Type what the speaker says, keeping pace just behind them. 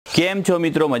केम छो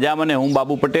मित्रों मजा में हूँ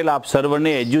बाबू पटेल आप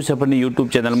सर्वने एड्यूसेफर यूट्यूब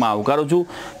चैनल में आवकारू छूँ।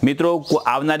 मित्रों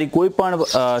आवनारी कोईपण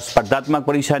स्पर्धात्मक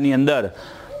परीक्षा अंदर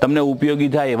तमने उपयोगी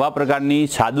थाय एवा प्रकारनी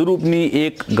सादुरूपनी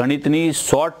एक गणितनी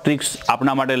शॉर्ट ट्रिक्स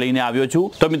आपना माटे लईने आव्यो छुं।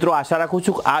 तो मित्रों आशा राखुं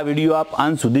छुं आ विडियो आप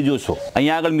अंत सुधी जोशो।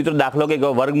 अहींया आगळ मित्रों दाखलो के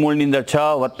वर्गमूळनी अंदर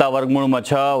 6 वत्ता वर्गमूळमां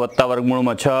 6 वत्ता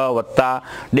वर्गमूळमां 6 वत्ता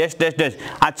डैश डैश डैश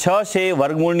आ 6 छे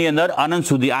वर्गमूळनी अंदर अनंत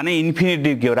सुधी आने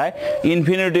इन्फिनिटी कहेवाय।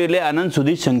 इन्फिनिटी एटले अनंत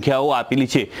सुधी संख्याओ आपेली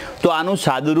छे। तो आनुं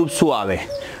सादुरूप शुं आवे?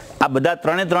 आ बधा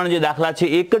त्रे जे दाखला है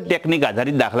एक ज टेक्निक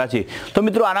आधारित दाखला है। तो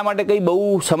मित्रों आना माटे कई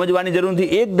बहु समझवानी जरूर नहीं,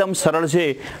 एकदम सरल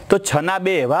है। तो 6 ना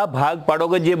 2 एवा भाग पाड़ो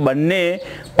कि जे बंने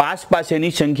पास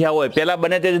पासेनी संख्या होय। पहला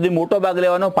बने त्यां सुधी मोटो भाग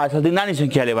लेवानो, पाछळथी नानी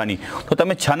संख्या लेवानी। तो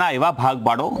तमे 6 ना एवा भाग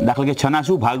पाड़ो, दाखला के 6 ना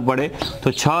शुं भाग पड़े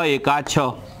तो 6 एका 6।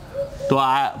 तो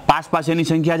आ पास पासेनी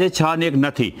संख्या है 6 ने 1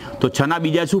 नहीं। तो 6 ना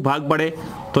बीजा शुं भाग पड़े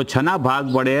तो 6 ना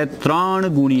भाग पड़े 3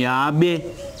 गुणिया 2।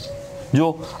 जो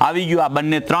आवी गयुं आ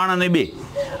बंने 3 अने 2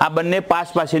 आ बंने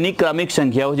पास पासेनी क्रमिक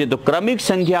संख्याओ छे। तो क्रमिक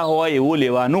संख्या होय एवुं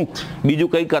लेवानुं, बीजुं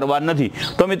कंई करवानुं नथी।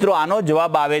 तो मित्रों आनो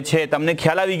जवाब आवे छे, तमने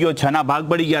ख्याल आवी गयो 6 ना भाग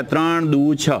पड़ी गया 3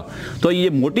 2 6। तो ये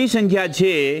मोटी संख्या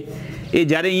छे ए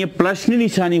ज्यारे अहींया प्लसनी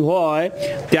निशानी होय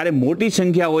त्यारे मोटी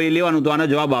संख्या होय लेवानुं। तो आनो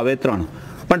जवाब आवे 3।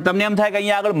 पण तमने एम थाय के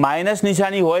अहींया आगळ माइनस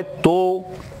निशानी होय तो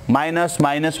माइनस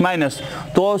माइनस माइनस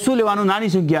तो शुं लेवानुं? नानी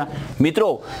संख्या।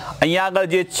 मित्रों अहींया आगळ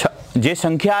जे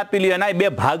संख्या आपेली एना 2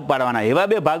 भाग पाडवाना, एवा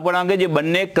 2 भाग पाडवाना के जे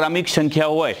बंने क्रमिक संख्या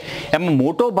होय एमां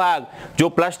मोटो भाग जो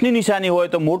प्लसनी निशानी होय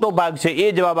तो मोटो भाग छे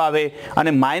ए जवाब आवे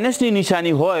अने माइनसनी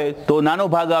निशानी होय तो नानो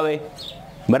भाग आवे।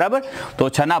 बराबर। तो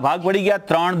 6 ना भाग पड़ी गया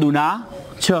 3 दूना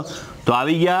 6। तो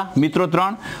आवी गया मित्रों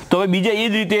 3। तो हवे बीजे ए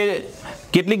ज रीते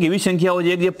કેટલીક એવી સંખ્યાઓ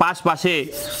છે જે પાસ પાસે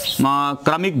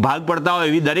ક્રમિક ભાગ પડતા હોય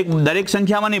એવી દરેક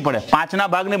સંખ્યામાં નહીં પડે। 5 ના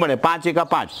ભાગ નહીં પડે, 5 એકા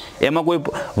 5 એમાં કોઈ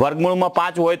વર્ગમૂળમાં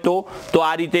 5 હોય તો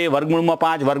આ રીતે વર્ગમૂળમાં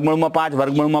 5 વર્ગમૂળમાં 5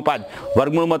 વર્ગમૂળમાં 5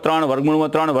 વર્ગમૂળમાં 3 વર્ગમૂળમાં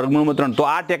 3 વર્ગમૂળમાં 3। તો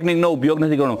આ ટેકનિકનો ઉપયોગ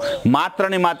નથી કરવાનો। માત્ર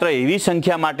ને માત્ર એવી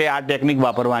સંખ્યા માટે આ ટેકનિક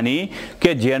વાપરવાની કે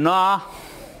જેનો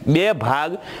 2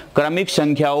 भाग क्रमिक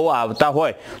संख्याओ आवता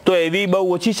होय। तो एवी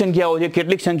बहु ओછી संख्याओ छे,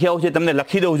 કેટલીક संख्याओ छे तमने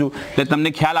लखी दઉં છું એટલે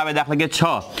તમને ખ્યાલ આવે। દાખલા કે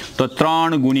 6 तो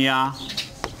 3 गुणिया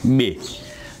 2।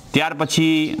 ત્યાર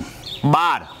પછી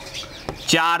 12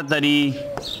 4 તરી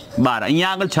 12।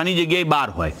 અહીંયા આગળ 6 ની જગ્યાએ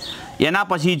 12 હોય। એના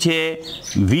પછી છે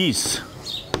 20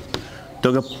 તો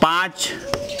કે 5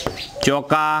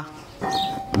 ચોકા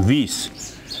 20।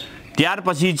 ત્યાર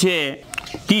પછી છે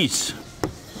 30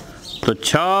 तो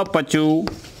 6 5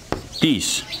 30।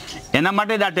 एना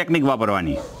माटे आ टेक्निक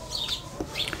वापरवानी।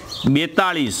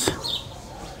 42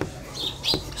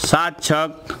 7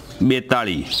 6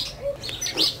 42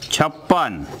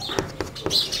 56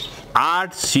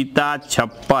 8 सीता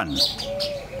 56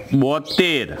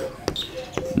 72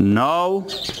 9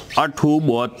 8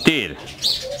 72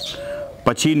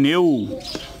 પછી 90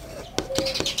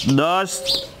 10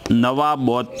 9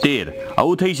 72।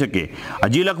 આવું થઈ શકે।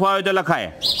 હજી લખવા હોય તો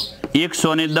લખાય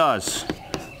 110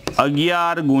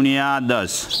 11 गुणिया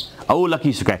 10 આવું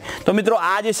લખી શકાય। તો મિત્રો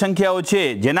આ જે સંખ્યાઓ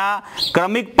છે જેના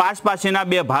ક્રમિક પાસ પાસેના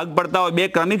 2 ભાગ પડતા હોય, 2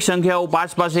 ક્રમિક સંખ્યાઓ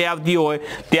પાસ પાસે આવતી હોય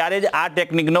ત્યારે જ આ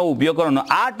ટેકનિકનો ઉપયોગ કરવાનો।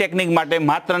 આ ટેકનિક માટે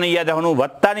માત્ર ને યાદ રાખવાનું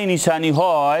વત્તાની નિશાની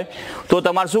હોય તો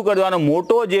તમારે શું કરવાનો?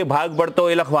 મોટો જે ભાગ પડતો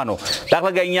એ લખવાનો।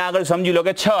 દાખલા કે અહીંયા આગળ સમજી લો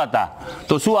કે 6 હતા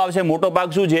તો શું આવશે? મોટો ભાગ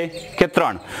શું છે કે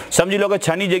 3। સમજી લો કે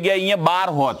 6 ની જગ્યાએ અહીંયા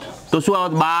 12 હોત તો શું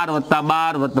આવત? 12 વત્તા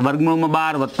 12 વર્ગમૂળમાં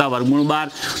 12 વત્તા વર્ગમૂળ 12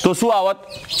 તો શું આવત?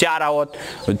 4 આવત।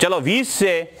 ચલો 20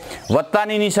 છે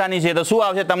વત્તાની નિશાની છે તો શું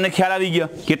આવશે? તમને ખ્યાલ આવી ગયો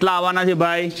કેટલા આવવાના છે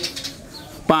ભાઈ?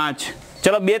 5।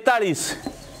 ચલો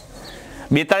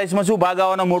 42 માં શું ભાગ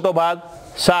આવવાનો? મોટો ભાગ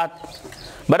 7।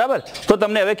 बराबर। तो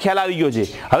तमने हवे ख्याल आवी गयो छे।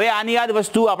 हवे आनी आ ज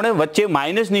वस्तु आपणे वच्चे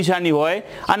माइनस निशानी होय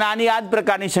अने आनी आ ज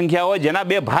प्रकारनी संख्या होय जेना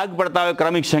 2 भाग पड़ता होय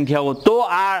क्रमिक संख्याओ तो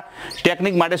आ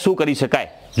टेक्निक माटे शुं करी शकाय?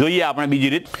 જોઈએ આપણે બીજી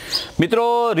રીત।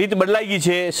 મિત્રો રીત બદલાઈ ગઈ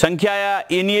છે। સંખ્યા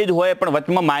એની જ હોય પણ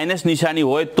વચમાં માઇનસ નિશાની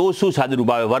હોય તો શું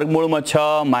સાદુરૂપ આવે? વર્ગમૂળમાં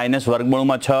 6 માઇનસ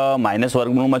વર્ગમૂળમાં 6 માઇનસ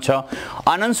વર્ગમૂળમાં 6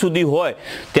 અનંત સુધી હોય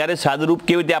ત્યારે સાદુરૂપ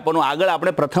કેવી રીતે આપવાનું આગળ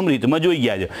આપણે પ્રથમ રીતમાં જોઈ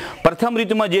ગયા છે। પ્રથમ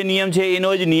રીતમાં જે નિયમ છે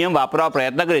એનો જ નિયમ વાપરવા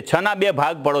પ્રયત્ન કરીએ। 6 ના 2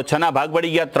 ભાગ પડો, 6 ના ભાગ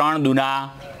પડી ગયા 3 दूना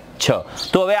 6।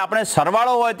 तो हवे આપણે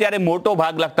સરવાળો હોય ત્યારે મોટો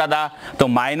ભાગ લખતા હતા તો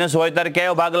માઇનસ હોય ત્યારે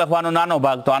કયો ભાગ લખવાનો? નાનો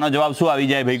ભાગ। તો આનો જવાબ શું આવી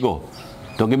જાય ભાઈ?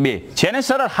 तो कि 2 છે ને?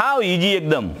 સરળ, હાવ ઈજી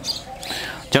एकदम।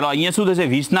 चलो अहींया शुं थशे?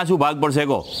 20 ना शुं भाग पड़शे?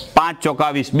 5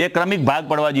 ચોકા 20 2 क्रमिक भाग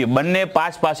पड़वा जोईए। बंने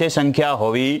पास पासे संख्या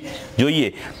होवी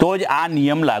जोईए तो ज आ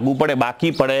नियम लागू पड़े,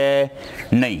 बाकी पड़े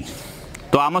नहीं।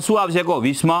 तो आमां शुं आवशे?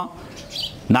 20 में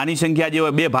नानी संख्या जे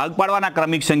होय 2 भाग पाडवाना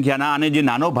क्रमिक संख्याना अने जे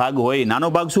नानो भाग होय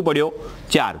नानो भाग शुं पड्यो?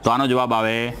 4। तो आनो जवाब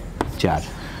आवे 4।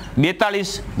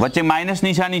 42 वच्चे माइनस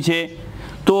निशानी छे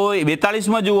તો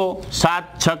 42 જુઓ 7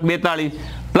 × 6 = 42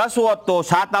 પ્લસ હોત તો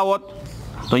 7 આવત,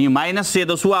 તો અહીં માઇનસ છે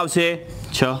તો શું આવશે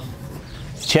 6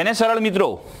 છે ને સરળ મિત્રો.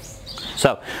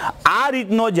 આ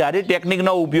રીતનો જ્યારે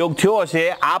ટેકનિકનો ઉપયોગ થયો હશે,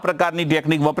 આ પ્રકારની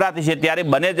ટેકનિક વપરાતી છે ત્યારે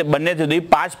બંને સુધી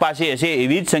 5 પાસે હશે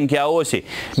એવી જ સંખ્યાઓ હશે.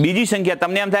 બીજી સંખ્યા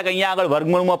તમને એમ થાય કે અહીંયા આગળ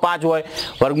વર્ગમૂળમાં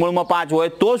 5 હોય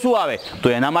તો શું આવે, તો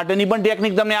એના માટેની પણ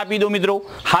ટેકનિક તમને આપી દો મિત્રો.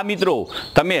 હા મિત્રો,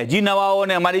 તમે હજી નવા હો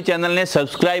અને અમારી ચેનલને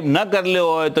સબસ્ક્રાઇબ ન કરેલો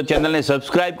હોય તો ચેનલને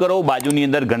સબસ્ક્રાઇબ કરો, બાજુની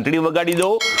અંદર ઘંટડી વગાડી દો,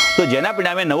 તો જેના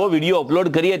પરિણામે નવો વિડીયો અપલોડ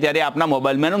કરીએ ત્યારે આપના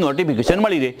મોબાઈલમાં એનું નોટિફિકેશન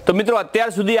મળી રહે. તો મિત્રો,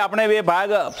 અત્યાર સુધી આપણે બે ભાગ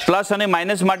પ્લસ અને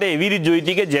માઇનસ માટે એવી રીત જોઈ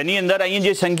હતી કે જેની અંદર અહીં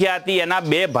જે સંખ્યા હતી એના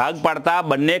બે ભાગ પાડતા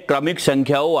બંને ક્રમિક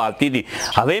સંખ્યાઓ આવતી હતી.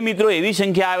 હવે મિત્રો એવી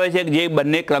સંખ્યા આવે છે જે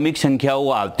બંને ક્રમિક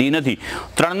સંખ્યાઓ આવતી નથી.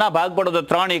 3ના ભાગ પડો તો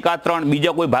 3 × 3,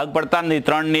 બીજા કોઈ ભાગ પડતા નથી.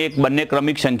 3 ને 1 બંને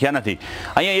ક્રમિક સંખ્યા નથી.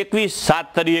 અહીંયા 21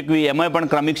 7 × 21 એમાં પણ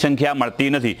ક્રમિક સંખ્યા મળતી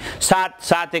નથી.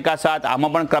 7 × 7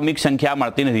 આમાં પણ ક્રમિક સંખ્યા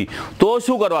મળતી નથી. તો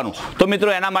શું કરવાનું, તો મિત્રો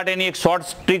એના માટેની એક શોર્ટ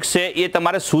ટ્રીક છે, એ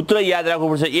તમારે સૂત્ર યાદ રાખવું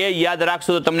પડશે. એ યાદ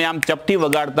રાખશો તો તમને આમ ચપટી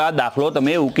વગાડતા દાખલો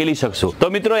તમે ઉકેલી શકશો. તો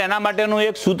મિત્રો એના માટેનું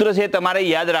એક સૂત્ર છે તમારે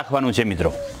યાદ રાખવાનું છે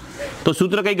મિત્રો. તો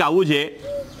સૂત્ર કંઈક આવું છે,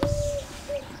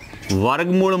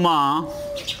 વર્ગમૂળમાં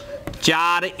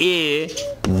 4a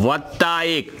 +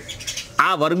 1,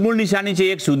 આ વર્ગમૂળ નિશાની છે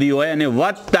 1 સુધી હોય, અને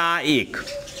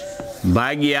 +1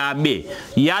 ભાગ્યા 2.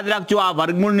 યાદ રાખજો, આ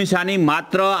વર્ગમૂળ નિશાની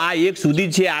માત્ર આ 1 સુધી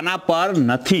છે, આના પર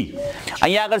નથી.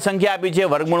 અહીંયા આગળ સંખ્યા આપી છે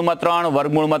વર્ગમૂળમાં 3,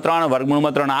 વર્ગમૂળમાં 3,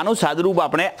 વર્ગમૂળમાં 3. આનું સાદુરૂપ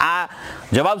આપણે આ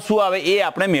જવાબ શું આવે એ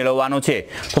આપણે મેળવવાનો છે.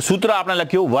 તો સૂત્ર આપણે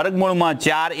લખ્યું વર્ગમૂળમાં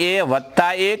 4a +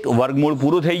 1, વર્ગમૂળ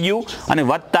પૂરું થઈ ગયું, અને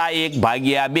 +1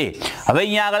 ભાગ્યા 2. હવે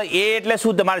અહીંયા આગળ a એટલે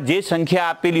શું, તમારે જે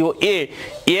સંખ્યા આપેલી હોય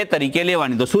એ તરીકે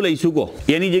લેવાની. તો શું લઈશું કહો,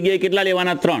 એની જગ્યાએ કેટલા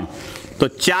લેવાના 3, તો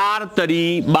 4 ×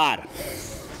 12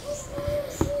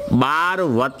 +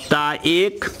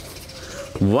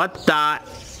 1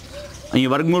 અહીં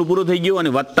વર્ગમૂળ પૂરું થઈ ગયું,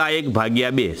 અને +1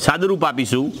 ભાગ્યા 2. સાદુરૂપ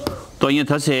આપીશું તો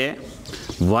અહીંયા થશે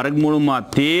વર્ગમૂળમાં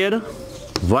 13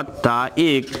 +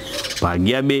 1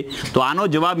 ભાગ્યા 2. તો આનો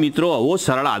જવાબ મિત્રો આવો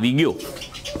સરળ આવી ગયો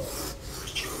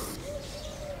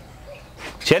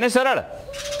છે ને, સરળ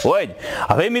હોય જ.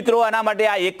 હવે મિત્રો આના માટે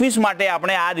આ 21 માટે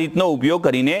આપણે આ રીતનો ઉપયોગ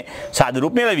કરીને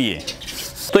સાદુરૂપ મેળવીએ.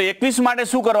 તો 21 માટે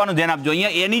શું કરવાનું ધ્યાન આપજો.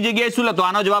 અહીંયા એની જગ્યાએ શું લખો,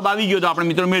 આનો જવાબ આવી ગયો તો આપણે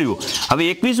મિત્રો મેળવ્યો. હવે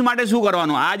 21 માટે શું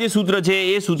કરવાનું, આ જે સૂત્ર છે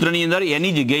એ સૂત્રની અંદર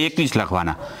એની જગ્યાએ 21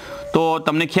 લખવાના. તો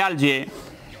તમને ખ્યાલ છે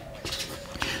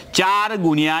 4 ×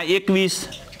 21,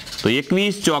 તો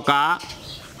 21 ×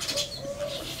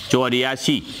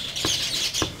 84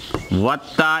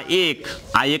 +1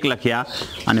 આ 1 લખ્યા,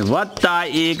 અને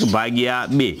 +1 ભાગ્યા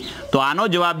 2. તો આનો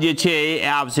જવાબ જે છે એ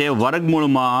આવશે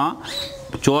વર્ગમૂળમાં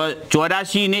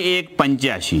 84 ને 1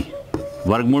 85,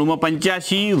 વર્ગમૂળમાં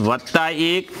 85 +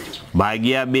 1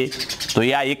 ભાગ્યા 2. તો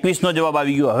આ 21 નો જવાબ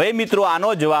આવી ગયો. હવે મિત્રો આનો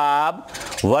જવાબ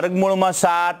વર્ગમૂળમાં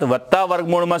 7 +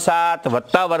 વર્ગમૂળમાં 7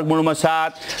 + વર્ગમૂળમાં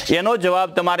 7, એનો જવાબ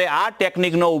તમારે આ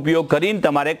ટેકનિકનો ઉપયોગ કરીને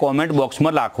તમારે કોમેન્ટ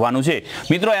બોક્સમાં લખવાનું છે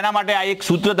મિત્રો. એના માટે આ એક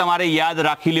સૂત્ર તમારે યાદ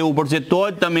રાખી લેવું પડશે, તો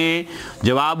જ તમે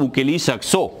જવાબ ઉકેલી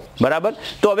શકશો. બરાબર.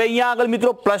 તો હવે અહીંયા આગળ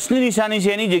મિત્રો પ્લસની નિશાની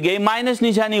છે, એની જગ્યાએ માઇનસ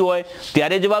નિશાની હોય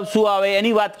ત્યારે જવાબ શું આવે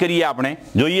એની વાત કરીએ આપણે.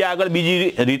 જોઈએ આગળ બીજી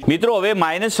રીત મિત્રો. હવે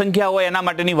માઇનસ સંખ્યા હોય એના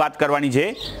માટેની વાત કરવાની છે.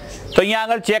 તો અહીંયા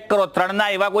આગળ ચેક કરો, 3ના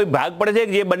એવા કોઈ ભાગ પડે છે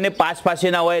જે બંને 5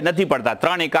 પાસેના હોય, નથી પડતા.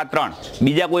 3 × 3,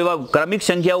 બીજા કોઈ એવા ક્રમિક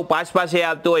સંખ્યાઓ 5 પાસે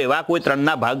આવતો હોય એવા કોઈ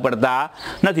 3ના ભાગ પડતા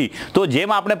નથી. તો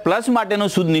જેમ આપણે પ્લસ માટેનું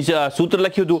સૂત્ર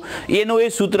લખ્યું હતું એનું એ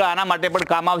સૂત્ર આના માટે પણ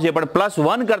કામ આવશે, પણ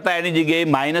 +1 કરતા એની જગ્યાએ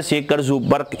 -1 કરશું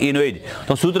પર એનો જ.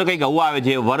 તો સૂત્ર કંઈક આવું આવે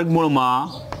છે, વર્ગમૂળમાં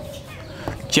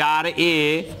 4a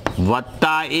 +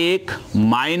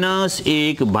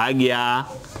 1 ભાગ્યા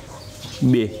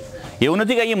 2. એવું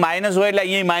નથી કે અહીંયા માઇનસ હોય એટલે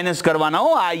અહીંયા માઇનસ કરવાના.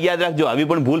 આ યાદ રાખજો, આવી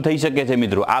પણ ભૂલ થઈ શકે છે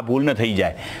મિત્રો, આ ભૂલ ન થઈ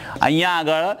જાય. અહીંયા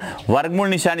આગળ વર્ગમૂળ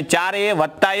નિશાની 4a +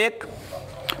 1,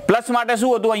 પ્લસ માટે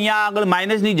શું હતું, અહીંયા આગળ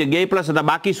માઇનસની જગ્યાએ પ્લસ હતા,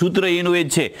 બાકી સૂત્ર એનું એ જ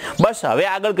છે. બસ હવે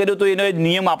આગળ કર્યું તો એનો એ જ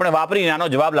નિયમ આપણે વાપરીને આનો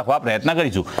જવાબ લખવા પ્રયત્ન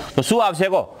કરીશું. તો શું આવશે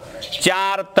કહો,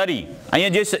 4 તરી,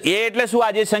 અહીંયા જે એ એટલે શું,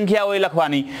 આ જે સંખ્યા હોય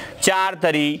લખવાની, 4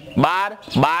 તરી 12,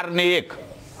 12 ને 1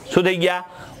 શું થઈ ગયા,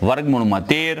 વર્ગમૂળમાં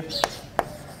 13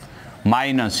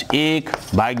 -1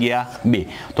 ભાગ્યા 2.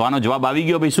 તો આનો જવાબ આવી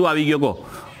ગયો ભાઈ, શું આવી ગયો કહો,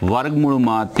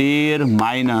 વર્ગમૂળમાં 13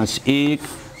 -1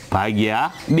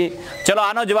 ભાગ્યા 2. ચલો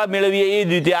આનો જવાબ મેળવીએ એ જ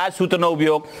રીતે આ સૂત્રનો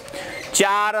ઉપયોગ.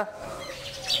 4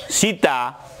 સીતા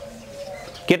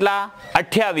કેટલા,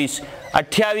 28,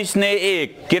 28 ને 1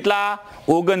 કેટલા,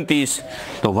 29.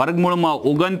 તો વર્ગમૂળમાં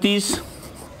 29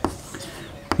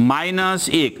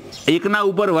 -1, 1ના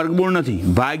ઉપર વર્ગમૂળ નથી,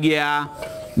 ભાગ્યા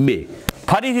 2.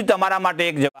 ફરીથી તમારા માટે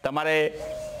એક જવાબ, તમારે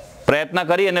પ્રયત્ન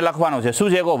કરી અને લખવાનો છે. શું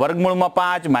છે? વર્ગમૂળમાં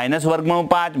 5 માઇનસ વર્ગમૂળ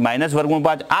 5 માઇનસ વર્ગમૂળ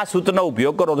 5. આ સૂત્રનો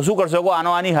ઉપયોગ કરો તો શું કરશો?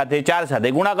 આનો આની સાથે 4 સાથે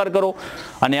ગુણાકાર કરો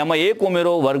અને એમાં 1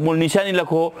 ઉમેરો, વર્ગમૂળ નિશાની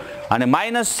લખો અને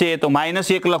માઇનસ છે તો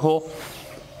 -1 લખો.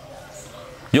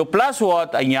 જો પ્લસ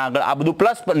હોત અહીંયા આગળ આ બધું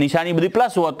પ્લસ નિશાની બધી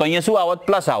પ્લસ હોત તો અહીંયા શું આવત?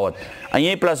 પ્લસ આવત.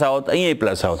 અહીંયા પ્લસ આવત, અહીંયા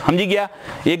પ્લસ આવત. સમજી ગયા?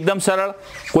 એકદમ સરળ.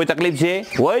 કોઈ તકલીફ છે?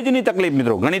 હોય જ નહીં તકલીફ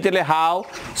મિત્રો. ગણિત એટલે હાવ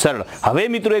સરળ. હવે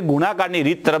મિત્રો એક ગુણાકારની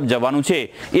રીત તરફ જવાનું છે.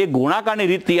 એ ગુણાકારની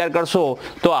રીત તૈયાર કરશો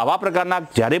તો આવા પ્રકારના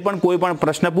જ્યારે પણ કોઈ પણ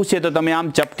પ્રશ્ન પૂછે તો તમે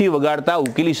આમ ચપટી વગાડતા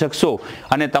ઉકેલી શકશો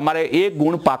અને તમારે એક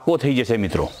ગુણ પાક્કો થઈ જશે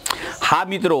મિત્રો. હા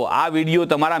મિત્રો, આ વિડીયો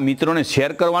તમારા મિત્રોને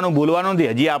શેર કરવાનું ભૂલવાનું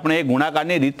નથી. હજી આપણે એ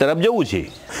ગુણાકારની રીત તરફ જવું છે.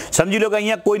 સમજી લો કે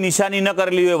અહીંયા કોઈ નિશાની ન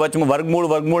કરેલી હોય, વચમાં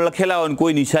વર્ગમૂળ લખેલા હોય,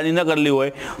 કોઈ નિશાની ન કરેલી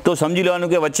હોય તો સમજી લેવાનું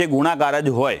કે વચ્ચે ગુણાકાર જ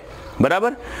હોય.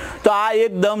 બરાબર? તો આ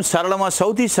એકદમ સરળમાં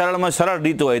સૌથી સરળમાં સરળ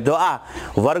રીત હોય તો આ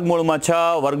વર્ગમૂળમાં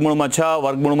 6 વર્ગમૂળમાં 6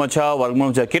 વર્ગમૂળમાં 6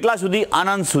 વર્ગમૂળ 6 કેટલા સુધી?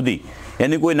 અનંત સુધી.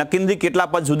 એની કોઈ નક્કી નથી કેટલા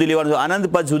પદ સુધી લેવાનું છે, અનંત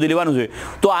પદ સુધી લેવાનું છે.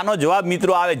 તો આનો જવાબ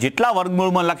મિત્રો આવે જેટલા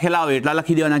વર્ગમૂળમાં લખેલા હોય એટલા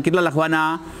લખી દેવાના. કેટલા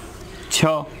લખવાના?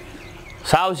 6.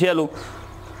 સાવ સહેલું.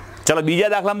 ચલો બીજા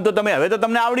દાખલામાં તો તમે હવે તો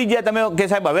તમને આવડી ગયા. તમે કે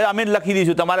સાહેબ હવે અમે જ લખી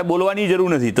દઈશું, તમારે બોલવાની જરૂર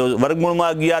નથી. તો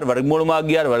વર્ગમૂળમાં 11 વર્ગમૂળમાં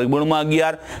 11 વર્ગમૂળમાં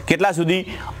 11 કેટલા સુધી?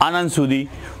 અનંત સુધી.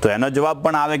 તો એનો જવાબ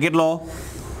પણ આવે કેટલો?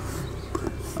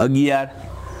 11.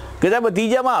 કે સાહેબ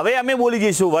ત્રીજામાં હવે અમે બોલી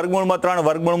જઈશું વર્ગમૂળમાં 3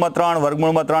 વર્ગમૂળમાં 3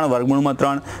 વર્ગમૂળમાં 3 વર્ગમૂળમાં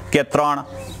 3 કે 3.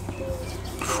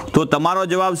 તો તમારો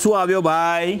જવાબ શું આવ્યો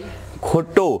ભાઈ?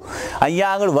 ખોટો.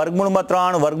 અહીંયા આગળ વર્ગમૂળમાં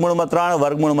 3 વર્ગમૂળમાં 3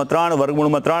 વર્ગમૂળમાં 3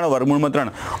 વર્ગમૂળમાં 3 વર્ગમૂળમાં 3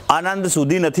 અનંત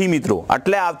સુધી નથી મિત્રો.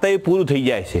 એટલે આવતા એ પૂરું થઈ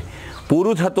જાય છે.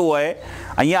 પૂરું થતું હોય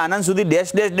અહીંયા અનંત સુધી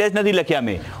ડેશ ડેશ ડેશ નથી લખ્યા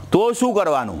મેં. તો શું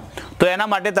કરવાનું? તો એના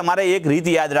માટે તમારે એક રીત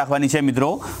યાદ રાખવાની છે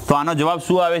મિત્રો. તો આનો જવાબ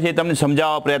શું આવે છે તમને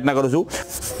સમજાવવા પ્રયત્ન કરું છું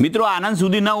મિત્રો. આનંદ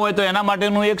સુધી ન હોય તો એના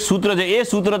માટેનું એક સૂત્ર છે. એ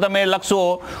સૂત્ર તમે લખશો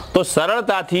તો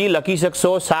સરળતાથી લખી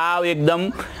શકશો. સાવ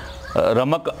એકદમ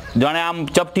રમક જાણે આમ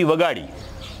ચપટી વગાડી.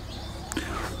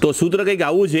 તો સૂત્ર કંઈક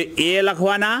આવું છે. એ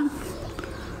લખવાના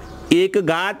 1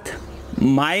 ઘાત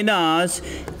માઇનસ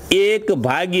 1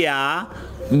 ભાગ્યા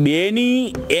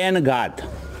 2n ઘાત.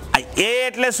 એ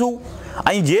એટલે શું?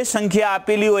 અહીં જે સંખ્યા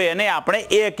આપેલી હોય એને આપણે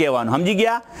એ કહેવાનું. સમજી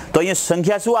ગયા? તો અહીંયા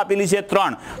સંખ્યા શું આપેલી છે?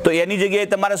 3. તો એની જગ્યાએ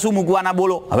તમારે શું મૂકવાના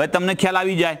બોલો? હવે તમને ખ્યાલ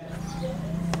આવી જાય.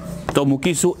 તો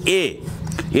મૂકીશું એ.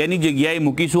 એની જગ્યાએ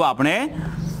મૂકીશું આપણે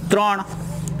 3.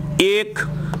 1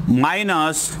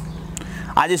 માઇનસ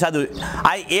આજે સાદું.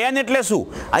 આ n એટલે શું?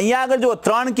 અહીંયા આગળ જો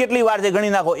 3 કેટલી વાર છે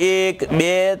ગણી નાખો. 1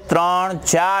 2 3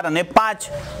 4 અને 5.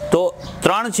 તો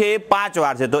 3 છે 5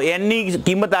 વાર છે. તો n ની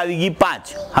કિંમત આવી ગઈ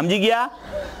 5. સમજી ગયા?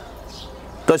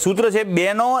 તો સૂત્ર છે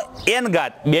 2 નો n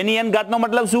ઘાત. 2 ની n ઘાતનો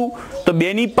મતલબ શું? તો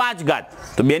 2 ની 5 ઘાત.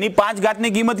 તો 2 ની 5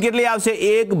 ઘાતની કિંમત કેટલી આવશે?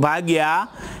 1 ભાગ્યા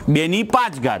 2 ની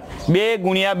 5 ઘાત. 2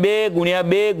 ગુણ્યા 2 ગુણ્યા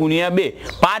 2 ગુણ્યા 2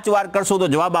 5 વાર કરશો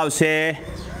તો જવાબ આવશે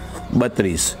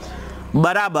 32.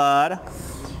 બરાબર.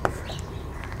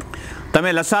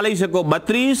 તમે લસા લઈ શકો.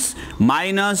 32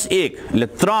 માઇનસ 1 એટલે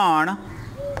 3.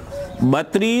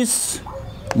 32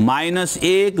 માઇનસ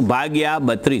 1 ભાગ્યા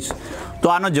 32.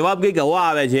 તો આનો જવાબ કંઈક આવો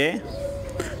આવે છે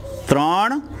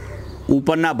 3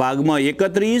 ઉપરના ભાગમાં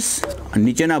 31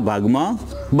 નીચેના ભાગમાં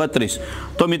 32.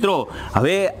 તો મિત્રો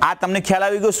હવે આ તમને ખ્યાલ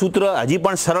આવી ગયો. સૂત્ર હજી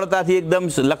પણ સરળતાથી એકદમ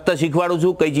લખતા શીખવાડું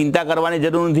છું. કંઈ ચિંતા કરવાની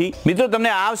જરૂર નથી મિત્રો.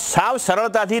 તમને આ સાવ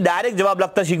સરળતાથી ડાયરેક્ટ જવાબ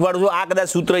લખતા શીખવાડું છું. આ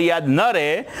કદાચ સૂત્ર યાદ ન રહે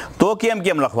તો કેમ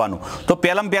લખવાનું? તો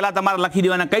પહેલાં તમારે લખી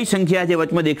દેવાના કઈ સંખ્યા છે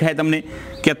વચમાં દેખાય તમને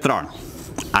કે 3.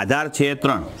 આધાર છે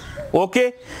 3. ઓકે.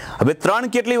 હવે 3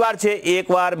 કેટલી વાર છે?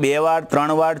 1 વાર 2 વાર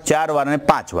 3 વાર 4 વાર અને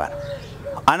 5 વાર.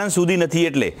 અનંત સુધી નથી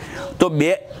એટલે તો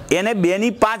એને 2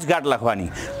 ની 5 ઘાત લખવાની.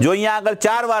 જો અહીંયા આગળ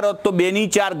 4 વાર હોત તો 2 ની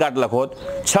 4 ઘાત લખોત.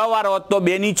 6 વાર હોત તો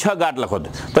 2 ની 6 ઘાત લખોત.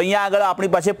 તો અહીંયા આગળ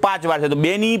આપણી પાસે 5 વાર છે તો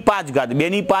 2 ની 5 ઘાત. 2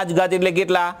 ની 5 ઘાત એટલે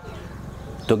કેટલા?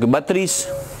 તો કે 32.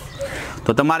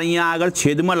 તો તમારે અહીંયા આગળ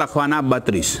છેદમાં લખવાના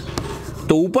 32.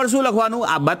 તો ઉપર શું લખવાનું?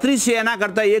 આ 32 છે એના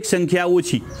કરતાં એક સંખ્યા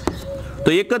ઓછી. તો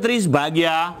 31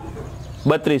 ભાગ્યા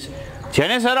 32. છે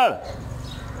ને સરળ?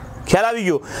 ખ્યાલ આવી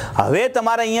ગયો? હવે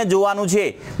તમારે અહીંયા જોવાનું છે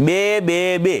 2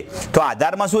 2 2. તો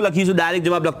આધારમાં શું લખીશું? ડાયરેક્ટ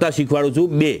જવાબ લખતા શીખવાડું છું.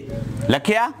 2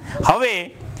 લખ્યા. હવે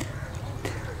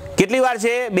કેટલી વાર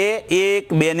છે? 2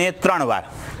 1 2 ને 3 વાર.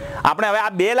 આપણે હવે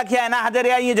આ 2 લખ્યા એના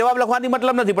આધારે અહીંયા જવાબ લખવાની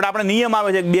મતલબ નથી, પણ આપણે નિયમ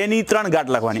આવે છે 2 ની 3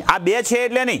 ઘાત લખવાની. આ 2 છે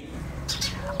એટલે નહીં.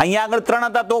 અહીંયા આગળ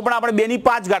 3 હતા તો પણ આપણે 2 ની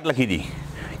 5 ઘાત લખી હતી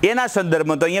એના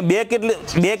સંદર્ભમાં. તો અહીંયા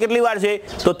 2 કેટલી વાર છે?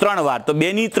 તો 3 વાર. તો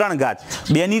 2 ની 3 ઘાત.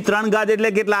 2 ની 3 ઘાત એટલે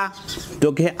કેટલા?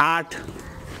 તો કે 8.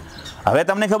 હવે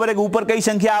તમને ખબર છે કે ઉપર કઈ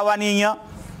સંખ્યા આવવાની અહીંયા?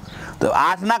 તો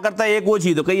 8 ના કરતાં 1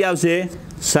 ઓછી. તો કઈ આવશે?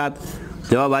 7.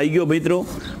 જવાબ આવી ગયો મિત્રો.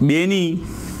 2 ની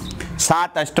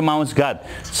 7 અષ્ટમાંશ ઘાત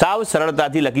સાવ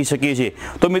સરળતાથી લખી શકીએ છીએ।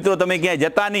 તો મિત્રો તમે ક્યાંય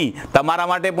જતા નહીં, તમારા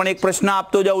માટે પણ એક પ્રશ્ન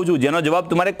આપતો જાઉં છું જેનો જવાબ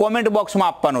તમારે કોમેન્ટ બોક્સમાં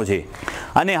આપવાનો છે।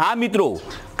 અને હા મિત્રો,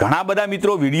 ઘણા બધા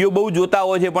મિત્રો વિડીયો બહુ જોતા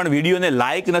હોય છે પણ વિડીયોને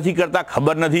લાઇક નથી કરતા,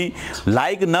 ખબર નથી।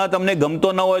 લાઇક ન તમને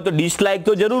ગમતો ન હોય તો ડિસલાઇક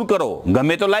તો જરૂર કરો,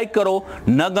 ગમે તો લાઇક કરો,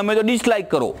 ન ગમે તો ડિસલાઇક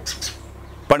કરો,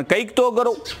 પણ કંઈક તો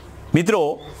કરો। મિત્રો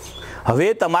હવે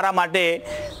તમારા માટે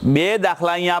 2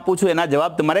 દાખલા અહીંયા આપું છું, એના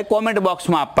જવાબ તમારે કોમેન્ટ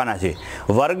બોક્સમાં આપવાના છે।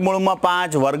 વર્ગમૂળમાં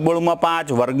 5, વર્ગમૂળમાં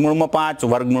 5, વર્ગમૂળમાં 5,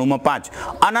 વર્ગમૂળમાં 5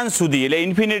 અનંત સુધી એટલે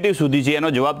ઇન્ફિનિટિવ સુધી છે, એનો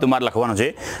જવાબ તમારે લખવાનો છે।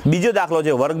 બીજો દાખલો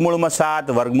છે વર્ગમૂળમાં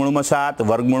 7, વર્ગમૂળમાં 7,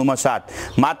 વર્ગમૂળમાં 7,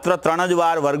 માત્ર 3 જ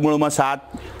વાર વર્ગમૂળમાં 7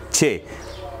 છે।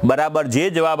 બરાબર, જે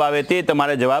જવાબ આવે તે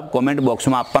તમારે જવાબ કોમેન્ટ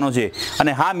બોક્સમાં આપવાનો છે।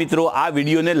 અને હા મિત્રો, આ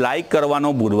વિડીયોને લાઈક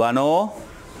કરવાનો ભૂલવાનો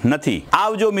નથી।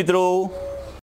 આવજો મિત્રો।